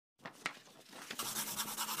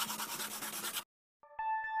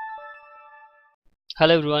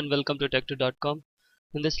Hello everyone, welcome to tech2.com.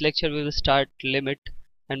 In this lecture we will start limit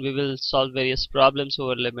and we will solve various problems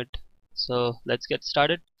over limit. So let's get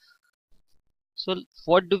started. So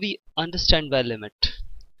what do we understand by limit?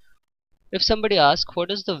 If somebody asks what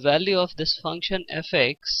is the value of this function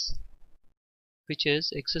fx, which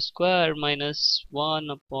is x square minus 1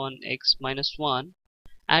 upon x minus 1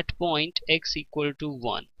 at point x equal to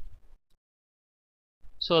 1.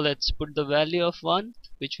 So let's put the value of 1,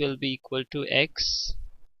 which will be equal to x,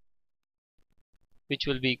 which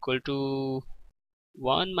will be equal to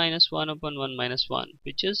 1 minus 1 upon 1 minus 1,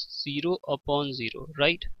 which is 0 upon 0,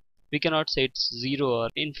 right? We cannot say it's 0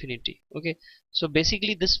 or infinity. Okay, so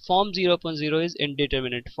basically this form 0 upon 0 is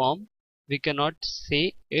indeterminate form. We cannot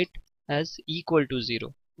say it as equal to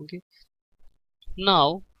 0. Okay,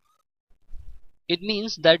 now it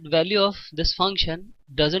means that value of this function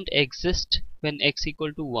doesn't exist when x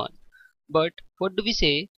equal to 1. But what do we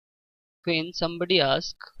say when somebody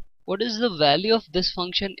asks what is the value of this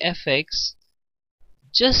function fx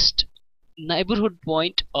just neighborhood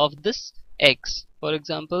point of this x? For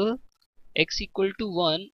example, x equal to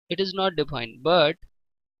 1, it is not defined, but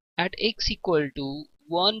at x equal to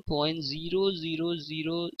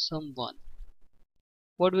 1.000 some 1,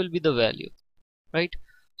 what will be the value, right?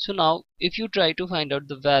 So now if you try to find out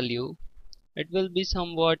the value, it will be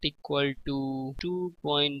somewhat equal to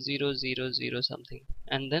 2.000 something,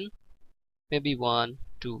 and then maybe 1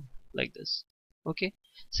 2 like this. Okay,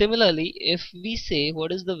 similarly if we say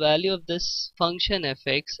what is the value of this function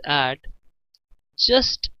fx at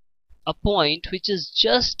just a point which is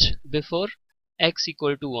just before x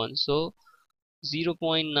equal to 1, so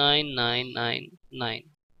 0.9999 like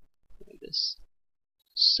this,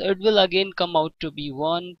 so it will again come out to be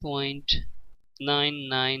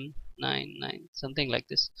 1.9999 something like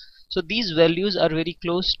this. So these values are very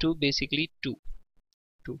close to basically 2,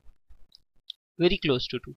 very close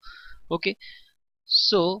to 2. Okay,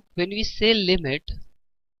 so when we say limit,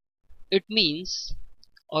 it means,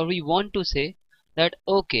 or we want to say that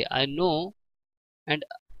okay, I know, and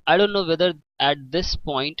I don't know whether at this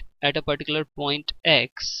point, at a particular point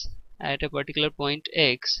x,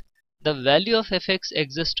 the value of fx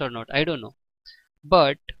exists or not, I don't know.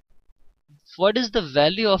 But what is the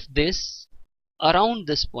value of this around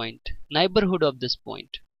this point, neighborhood of this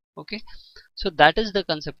point? Okay, so that is the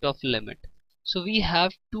concept of limit. So we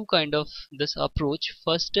have two kind of this approach.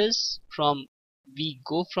 First is from, we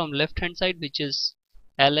go from left hand side, which is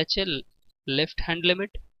LHL, left hand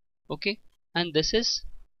limit. Okay, and this is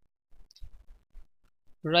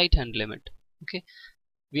right hand limit. Okay,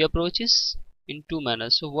 we approaches in two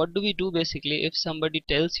manners. So what do we do basically if somebody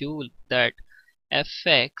tells you that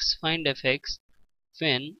fx, find fx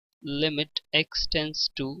when limit x tends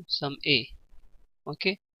to some a?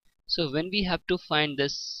 Okay, so when we have to find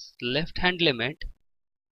this left hand limit,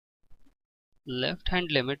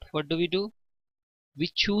 what do? We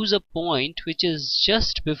choose a point which is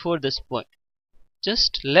just before this point,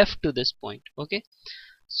 just left to this point. Okay,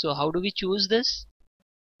 so how do we choose this?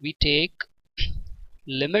 We take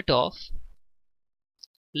limit of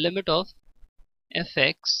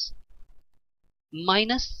fx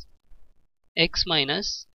minus x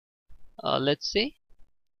minus let's say,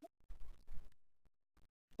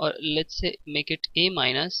 or let's say make it a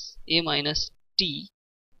minus t.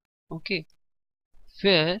 Okay,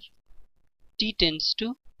 where t tends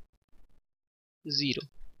to 0.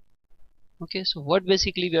 Okay, so what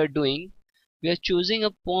basically we are doing, we are choosing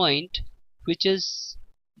a point which is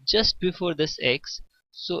just before this x.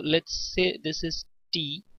 So let's say this is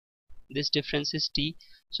t, this difference is t,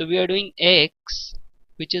 so we are doing x,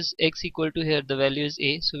 which is x equal to, here the value is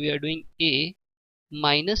a, so we are doing a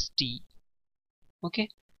minus t. Okay,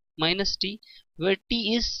 minus t, where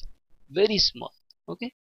t is very small.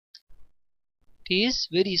 Okay, t is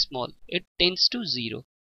very small, it tends to 0.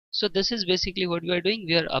 So this is basically what we are doing,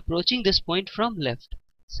 we are approaching this point from left.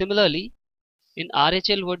 Similarly in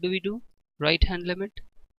RHL, what do we do? Right hand limit.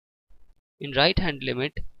 In right hand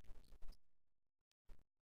limit,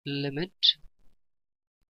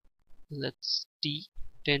 let's t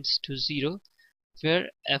tends to 0, where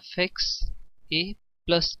fx a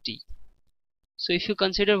plus t. So if you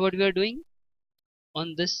consider what we are doing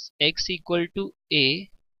on this x equal to a,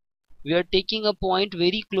 we are taking a point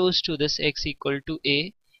very close to this x equal to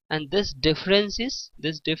a, and this difference is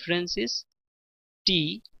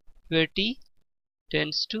t, where t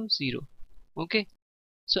tends to 0. Okay,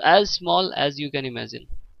 so as small as you can imagine.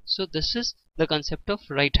 So this is the concept of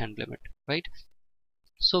right hand limit, right?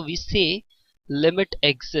 So we say limit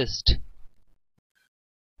exists,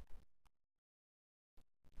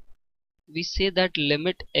 we say that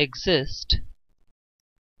limit exists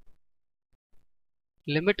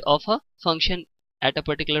limit of a function at a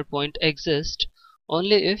particular point exists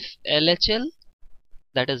only if LHL,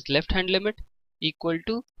 that is left hand limit, equal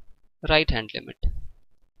to right hand limit.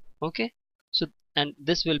 Okay, so and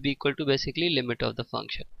this will be equal to basically limit of the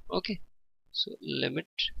function. Okay, so limit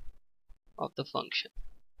of the function.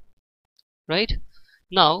 Right,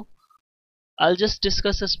 now I'll just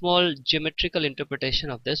discuss a small geometrical interpretation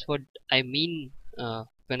of this, what I mean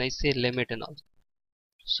when I say limit and all.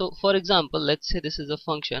 So for example, let's say this is a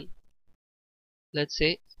function. Let's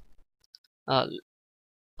say uh,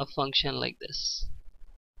 a function like this.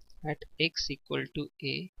 At x equal to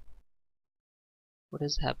a, what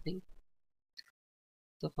is happening?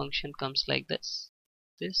 The function comes like this,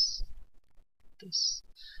 this, this.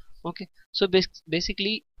 Okay, so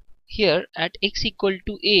basically here at x equal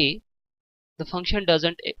to a, the function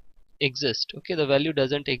doesn't exist. Okay, the value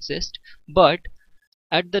doesn't exist, but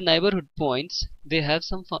at the neighborhood points they have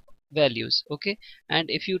some values. Okay,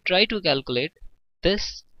 and if you try to calculate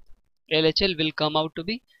this, LHL will come out to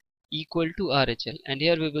be equal to RHL, and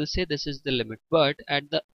here we will say this is the limit. But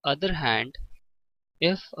at the other hand,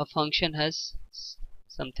 if a function has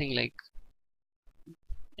something like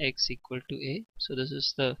x equal to a, so this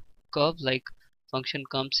is the curve, like function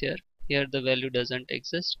comes here, here the value doesn't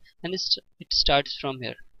exist, and it starts from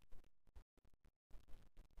here.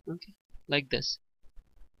 Okay, like this.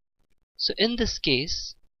 So in this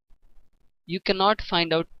case you cannot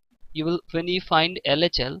find out, you will, when you find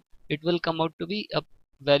LHL, it will come out to be a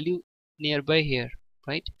value nearby here,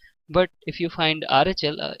 right? But if you find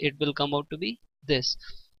RHL, it will come out to be this.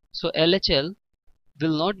 So LHL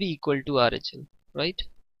will not be equal to RHL, right?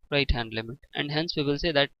 Right hand limit, and hence we will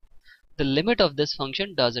say that the limit of this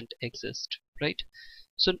function doesn't exist, right?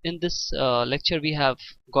 So in this lecture we have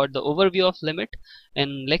got the overview of limit,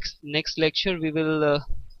 and next lecture we will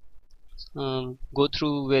go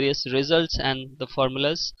through various results and the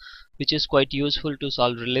formulas, which is quite useful to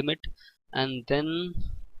solve the limit, and then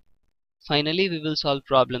finally we will solve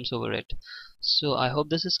problems over it. So I hope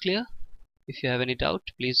this is clear. If you have any doubt,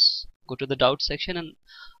 please go to the doubt section and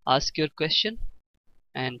ask your question,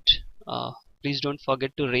 and please don't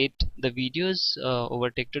forget to rate the videos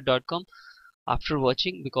over Tekto.com after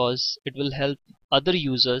watching, because it will help other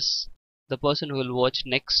users, the person who will watch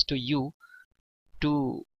next to you,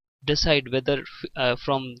 to decide whether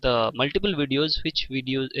from the multiple videos which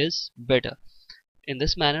video is better. In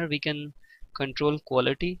this manner we can control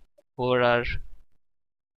quality over our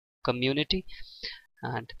community,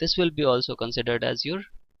 and this will be also considered as your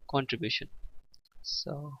contribution.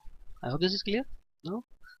 So I hope this is clear. No,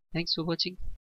 thanks for watching.